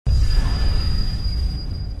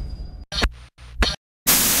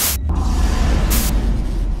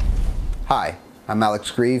Hi, I'm Alex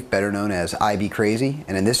Grieve, better known as IBCrazy,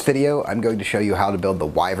 and in this video I'm going to show you how to build the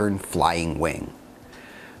Wyvern Flying Wing.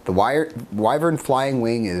 The Wyvern Flying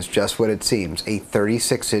Wing is just what it seems, a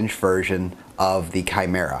 36-inch version of the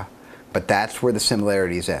Chimera, but that's where the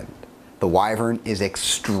similarities end. The Wyvern is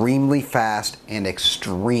extremely fast and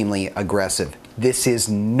extremely aggressive. This is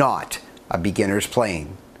not a beginner's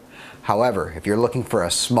plane. However, if you're looking for a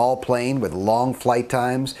small plane with long flight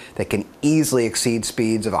times that can easily exceed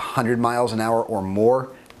speeds of 100 miles an hour or more,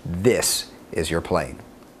 this is your plane.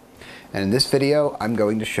 And in this video, I'm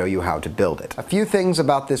going to show you how to build it. A few things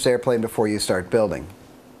about this airplane before you start building.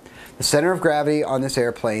 The center of gravity on this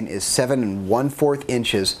airplane is 7 1/4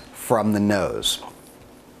 inches from the nose.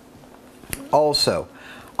 Also,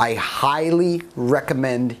 I highly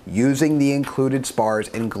recommend using the included spars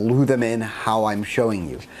and glue them in how I'm showing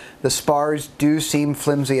you. The spars do seem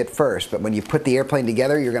flimsy at first, but when you put the airplane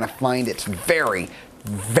together, you're going to find it's very,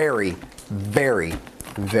 very, very,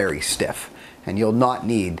 very stiff. And you'll not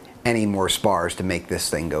need any more spars to make this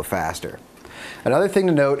thing go faster. Another thing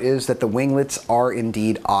to note is that the winglets are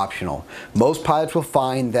indeed optional. Most pilots will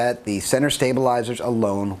find that the center stabilizers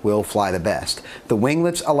alone will fly the best. The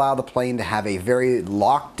winglets allow the plane to have a very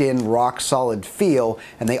locked-in, rock-solid feel,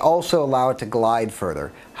 and they also allow it to glide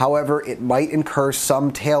further. However, it might incur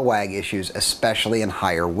some tail wag issues, especially in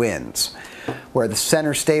higher winds, where the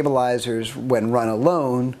center stabilizers, when run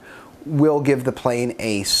alone, will give the plane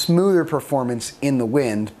a smoother performance in the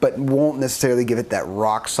wind, but won't necessarily give it that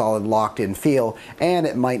rock-solid, locked-in feel, and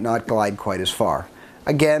it might not glide quite as far.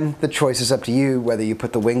 Again, the choice is up to you whether you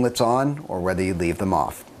put the winglets on or whether you leave them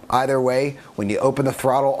off. Either way, when you open the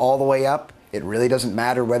throttle all the way up, it really doesn't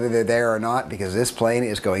matter whether they're there or not, because this plane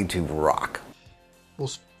is going to rock. We'll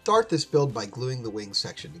start this build by gluing the wing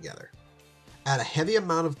section together. Add a heavy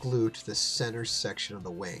amount of glue to the center section of the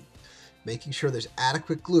wing, making sure there's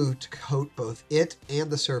adequate glue to coat both it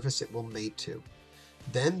and the surface it will mate to.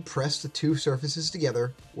 Then press the two surfaces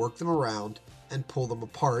together, work them around, and pull them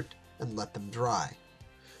apart and let them dry.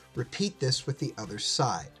 Repeat this with the other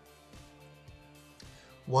side.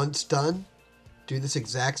 Once done, do this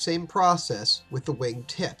exact same process with the wing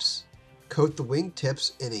tips. Coat the wing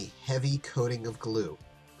tips in a heavy coating of glue.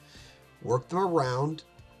 Work them around,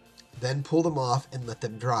 then pull them off and let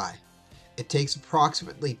them dry. It takes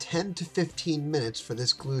approximately 10 to 15 minutes for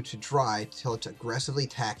this glue to dry till it's aggressively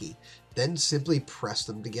tacky. Then simply press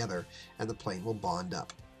them together and the plane will bond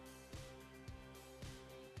up.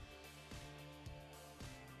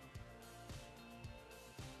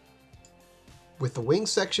 With the wing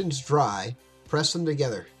sections dry, press them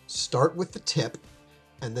together. Start with the tip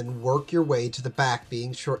and then work your way to the back,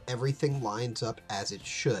 being sure everything lines up as it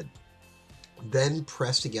should. Then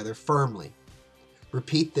press together firmly.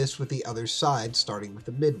 Repeat this with the other side, starting with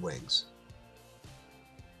the mid-wings.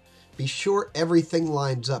 Be sure everything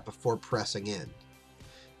lines up before pressing in.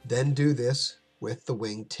 Then do this with the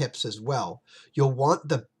wing tips as well. You'll want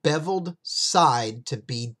the beveled side to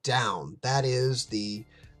be down. That is, the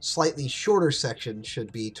slightly shorter section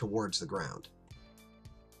should be towards the ground.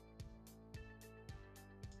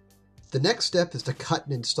 The next step is to cut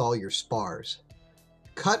and install your spars.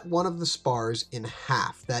 Cut one of the spars in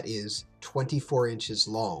half, that is 24 inches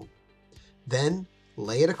long. Then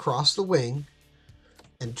lay it across the wing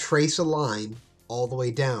and trace a line all the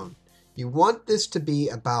way down. You want this to be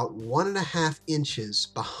about 1.5 inches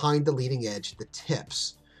behind the leading edge, the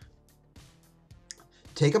tips.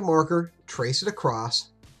 Take a marker, trace it across,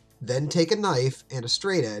 then take a knife and a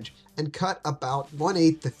straight edge and cut about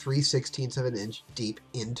 1/8 to 3/16 of an inch deep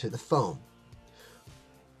into the foam.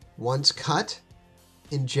 Once cut,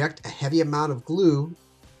 inject a heavy amount of glue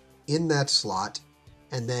in that slot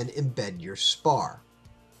and then embed your spar.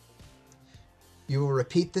 You will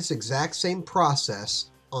repeat this exact same process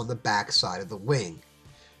on the back side of the wing.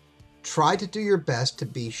 Try to do your best to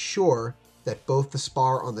be sure that both the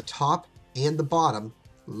spar on the top and the bottom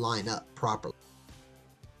line up properly.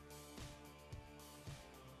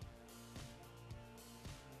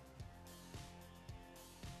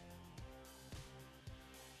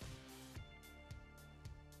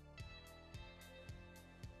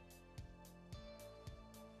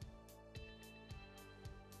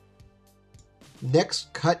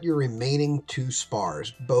 Next, cut your remaining 2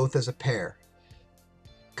 spars, both as a pair.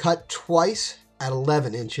 Cut twice at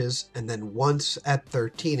 11 inches and then once at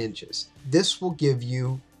 13 inches. This will give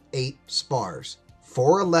you 8 spars,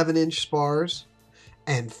 4 11-inch spars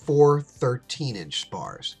and 4 13-inch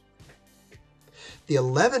spars. The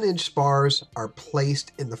 11-inch spars are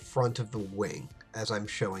placed in the front of the wing, as I'm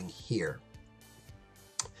showing here.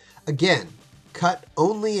 Again, cut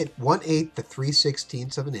only at 1/8 to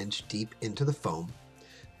 3/16 of an inch deep into the foam.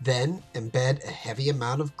 Then embed a heavy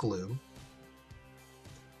amount of glue.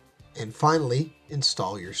 And finally,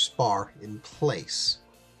 install your spar in place.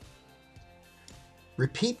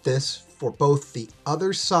 Repeat this for both the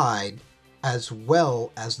other side as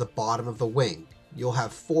well as the bottom of the wing. You'll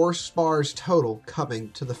have 4 spars total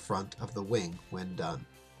coming to the front of the wing when done.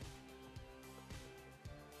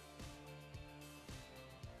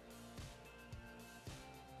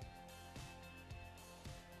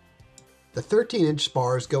 The 13-inch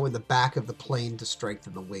spars go in the back of the plane to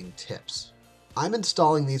strengthen the wing tips. I'm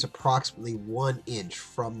installing these approximately 1 inch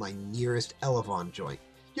from my nearest elevon joint.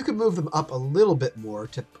 You can move them up a little bit more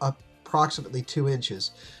to approximately 2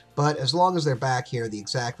 inches, but as long as they're back here, the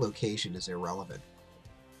exact location is irrelevant.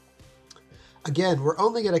 Again, we're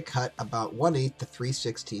only going to cut about 1/8 to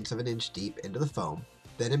 3/16 of an inch deep into the foam,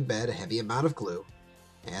 then embed a heavy amount of glue,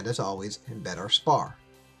 and as always, embed our spar.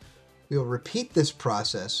 We will repeat this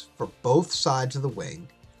process for both sides of the wing,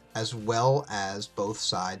 as well as both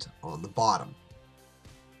sides on the bottom.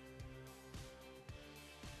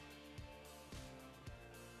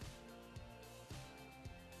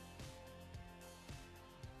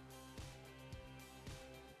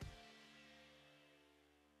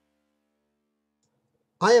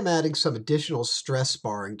 I am adding some additional stress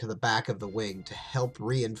sparring to the back of the wing to help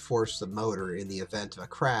reinforce the motor in the event of a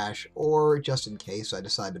crash, or just in case I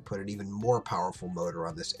decide to put an even more powerful motor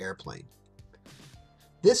on this airplane.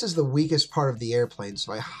 This is the weakest part of the airplane,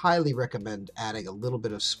 so I highly recommend adding a little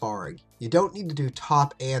bit of sparring. You don't need to do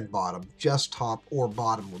top and bottom, just top or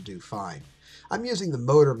bottom will do fine. I'm using the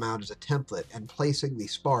motor mount as a template and placing the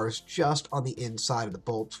spars just on the inside of the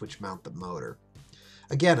bolts which mount the motor.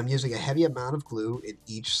 Again, I'm using a heavy amount of glue in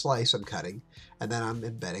each slice I'm cutting, and then I'm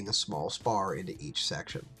embedding a small spar into each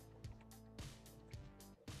section.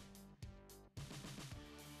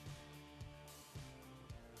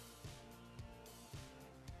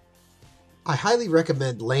 I highly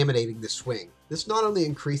recommend laminating this wing. This not only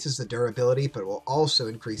increases the durability, but it will also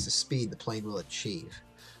increase the speed the plane will achieve.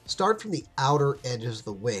 Start from the outer edges of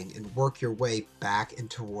the wing and work your way back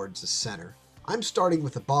and towards the center. I'm starting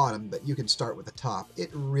with the bottom, but you can start with the top.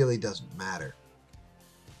 It really doesn't matter.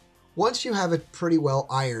 Once you have it pretty well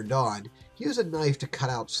ironed on, use a knife to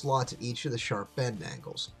cut out slots at each of the sharp bend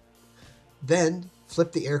angles. Then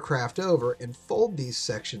flip the aircraft over and fold these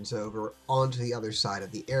sections over onto the other side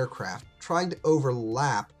of the aircraft, trying to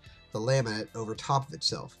overlap the laminate over top of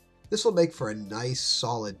itself. This will make for a nice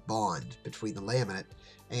solid bond between the laminate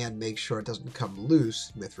and make sure it doesn't come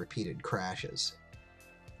loose with repeated crashes.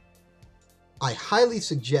 I highly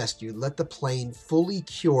suggest you let the plane fully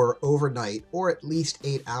cure overnight or at least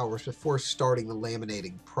 8 hours before starting the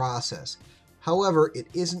laminating process. However, it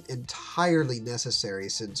isn't entirely necessary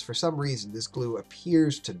since for some reason this glue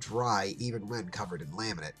appears to dry even when covered in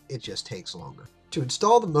laminate. It just takes longer. To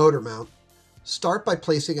install the motor mount, start by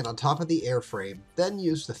placing it on top of the airframe, then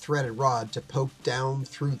use the threaded rod to poke down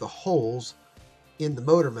through the holes in the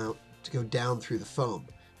motor mount to go down through the foam.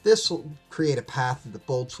 This will create a path that the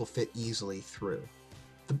bolts will fit easily through.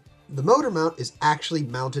 The motor mount is actually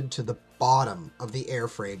mounted to the bottom of the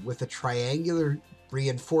airframe with a triangular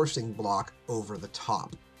reinforcing block over the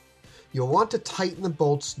top. You'll want to tighten the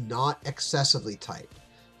bolts not excessively tight.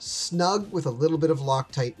 Snug with a little bit of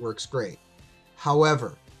Loctite works great.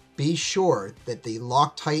 However, be sure that the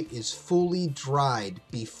Loctite is fully dried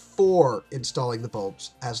before installing the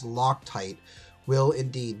bolts, as Loctite will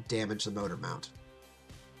indeed damage the motor mount.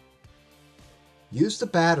 Use the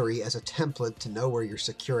battery as a template to know where your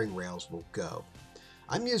securing rails will go.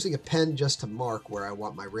 I'm using a pen just to mark where I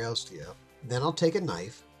want my rails to go. Then I'll take a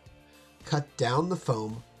knife, cut down the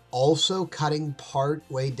foam, also cutting part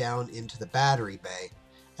way down into the battery bay,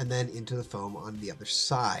 and then into the foam on the other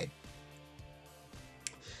side.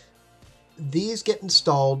 These get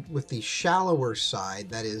installed with the shallower side,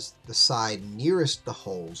 that is the side nearest the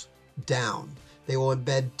holes, down. They will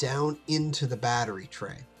embed down into the battery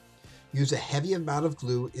tray. Use a heavy amount of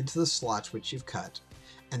glue into the slots which you've cut,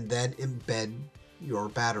 and then embed your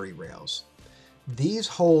battery rails. These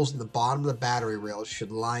holes in the bottom of the battery rails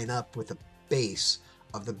should line up with the base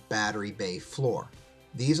of the battery bay floor.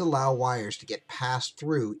 These allow wires to get passed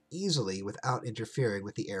through easily without interfering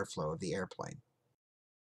with the airflow of the airplane.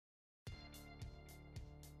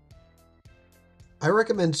 I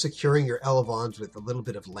recommend securing your elevons with a little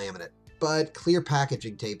bit of laminate, but clear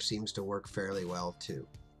packaging tape seems to work fairly well too.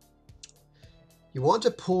 You want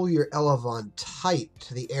to pull your elevon tight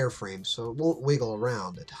to the airframe so it won't wiggle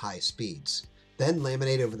around at high speeds. Then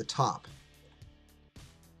laminate over the top.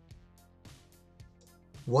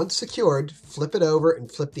 Once secured, flip it over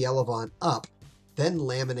and flip the elevon up, then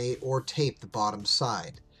laminate or tape the bottom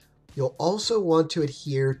side. You'll also want to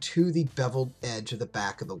adhere to the beveled edge of the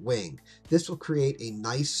back of the wing. This will create a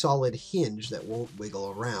nice solid hinge that won't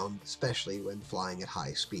wiggle around, especially when flying at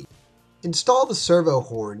high speed. Install the servo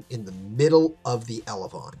horn in the middle of the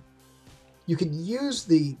elevon. You can use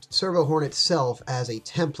the servo horn itself as a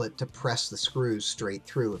template to press the screws straight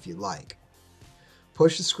through if you like.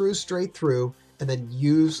 Push the screws straight through and then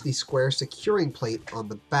use the square securing plate on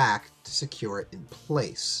the back to secure it in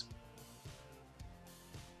place.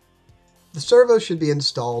 The servo should be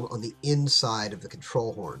installed on the inside of the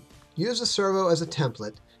control horn. Use the servo as a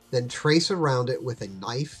template, then trace around it with a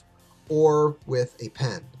knife or with a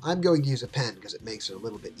pen. I'm going to use a pen because it makes it a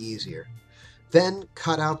little bit easier. Then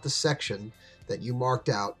cut out the section that you marked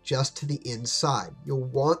out just to the inside. You'll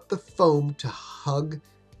want the foam to hug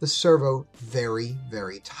the servo very,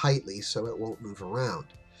 very tightly so it won't move around.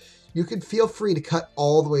 You can feel free to cut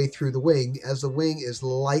all the way through the wing, as the wing is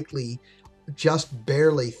likely just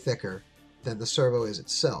barely thicker than the servo is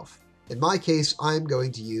itself. In my case, I'm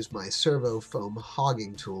going to use my servo foam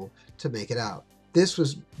hogging tool to make it out. This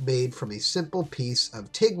was made from a simple piece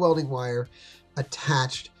of TIG welding wire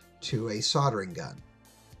attached to a soldering gun.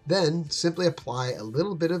 Then simply apply a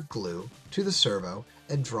little bit of glue to the servo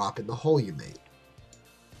and drop in the hole you made.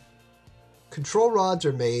 Control rods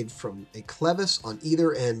are made from a clevis on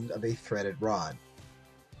either end of a threaded rod.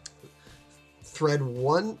 Thread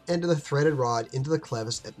one end of the threaded rod into the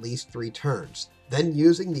clevis at least 3 turns. Then,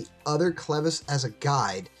 using the other clevis as a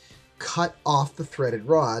guide, cut off the threaded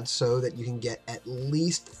rod so that you can get at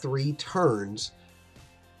least 3 turns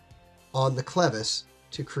on the clevis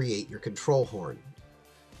to create your control horn.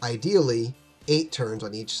 Ideally, 8 turns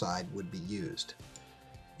on each side would be used.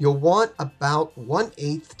 You'll want about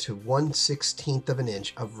 1/8 to 1/16 of an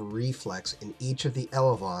inch of reflex in each of the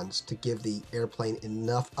elevons to give the airplane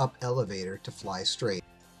enough up elevator to fly straight.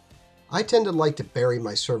 I tend to like to bury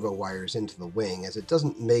my servo wires into the wing, as it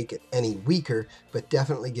doesn't make it any weaker, but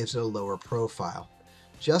definitely gives it a lower profile.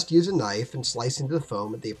 Just use a knife and slice into the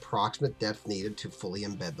foam at the approximate depth needed to fully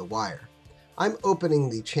embed the wire. I'm opening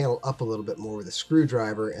the channel up a little bit more with a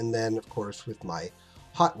screwdriver and then, of course, with my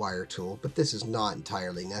hot wire tool, but this is not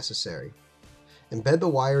entirely necessary. Embed the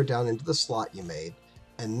wire down into the slot you made,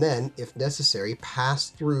 and then, if necessary, pass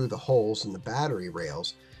through the holes in the battery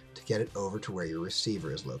rails to get it over to where your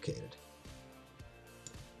receiver is located.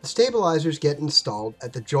 The stabilizers get installed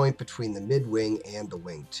at the joint between the mid-wing and the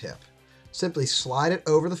wing tip. Simply slide it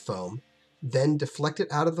over the foam, then deflect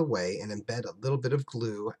it out of the way and embed a little bit of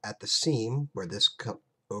glue at the seam where this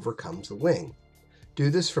overcomes the wing. Do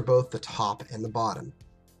this for both the top and the bottom.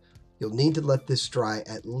 You'll need to let this dry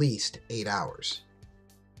at least 8 hours.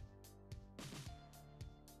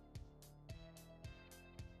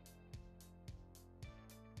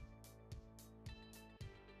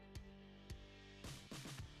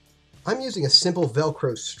 I'm using a simple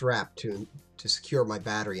Velcro strap to secure my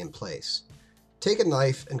battery in place. Take a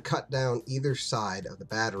knife and cut down either side of the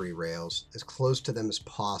battery rails as close to them as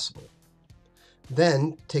possible.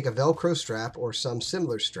 Then take a Velcro strap or some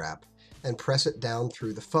similar strap and press it down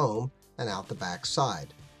through the foam and out the back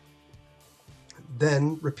side.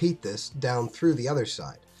 Then repeat this down through the other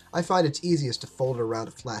side. I find it's easiest to fold it around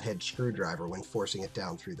a flathead screwdriver when forcing it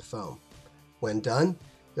down through the foam. When done,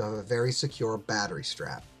 you'll have a very secure battery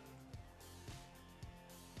strap.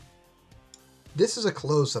 This is a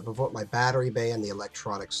close-up of what my battery bay and the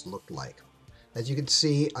electronics looked like. As you can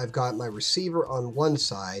see, I've got my receiver on one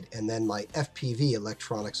side and then my FPV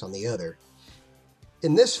electronics on the other.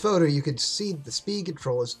 In this photo, you can see the speed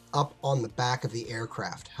control is up on the back of the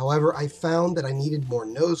aircraft. However, I found that I needed more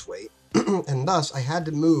nose weight, and thus I had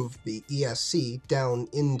to move the ESC down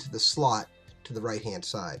into the slot to the right-hand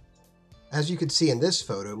side. As you can see in this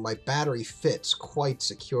photo, my battery fits quite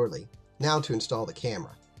securely. Now to install the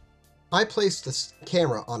camera. I placed the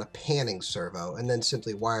camera on a panning servo and then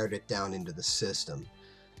simply wired it down into the system.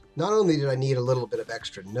 Not only did I need a little bit of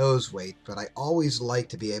extra nose weight, but I always like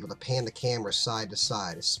to be able to pan the camera side to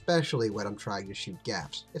side, especially when I'm trying to shoot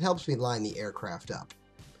gaps. It helps me line the aircraft up.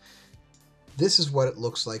 This is what it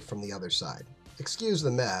looks like from the other side. Excuse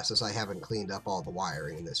the mess, as I haven't cleaned up all the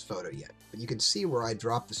wiring in this photo yet, but you can see where I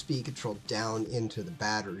dropped the speed control down into the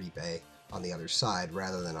battery bay on the other side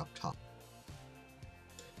rather than up top.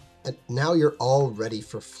 And now you're all ready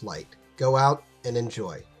for flight. Go out and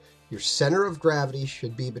enjoy. Your center of gravity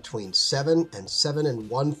should be between 7 and 7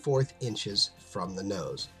 1/4 inches from the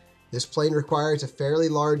nose. This plane requires a fairly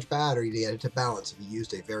large battery to get it to balance if you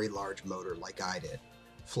used a very large motor like I did.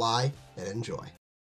 Fly and enjoy.